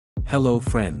Hello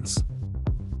friends.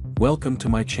 Welcome to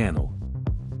my channel.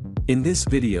 In this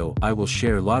video I will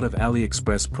share a lot of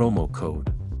Aliexpress promo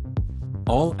code.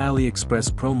 All Aliexpress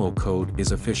promo code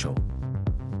is official.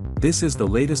 This is the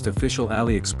latest official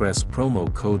Aliexpress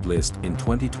promo code list in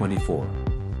 2024.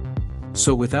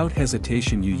 So without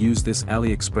hesitation you use this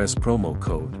Aliexpress promo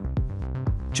code.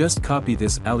 Just copy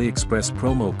this Aliexpress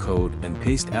promo code and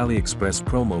paste Aliexpress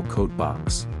promo code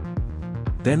box.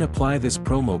 Then apply this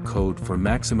promo code for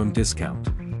maximum discount.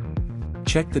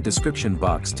 Check the description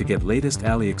box to get latest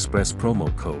Aliexpress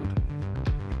promo code.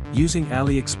 Using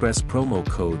Aliexpress promo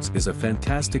codes is a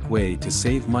fantastic way to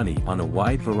save money on a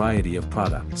wide variety of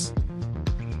products.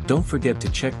 Don't forget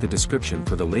to check the description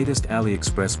for the latest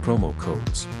Aliexpress promo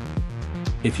codes.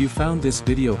 If you found this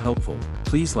video helpful,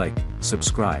 please like,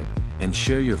 subscribe, and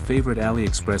share your favorite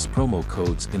Aliexpress promo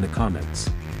codes in the comments.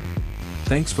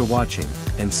 Thanks for watching,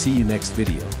 and see you next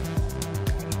video.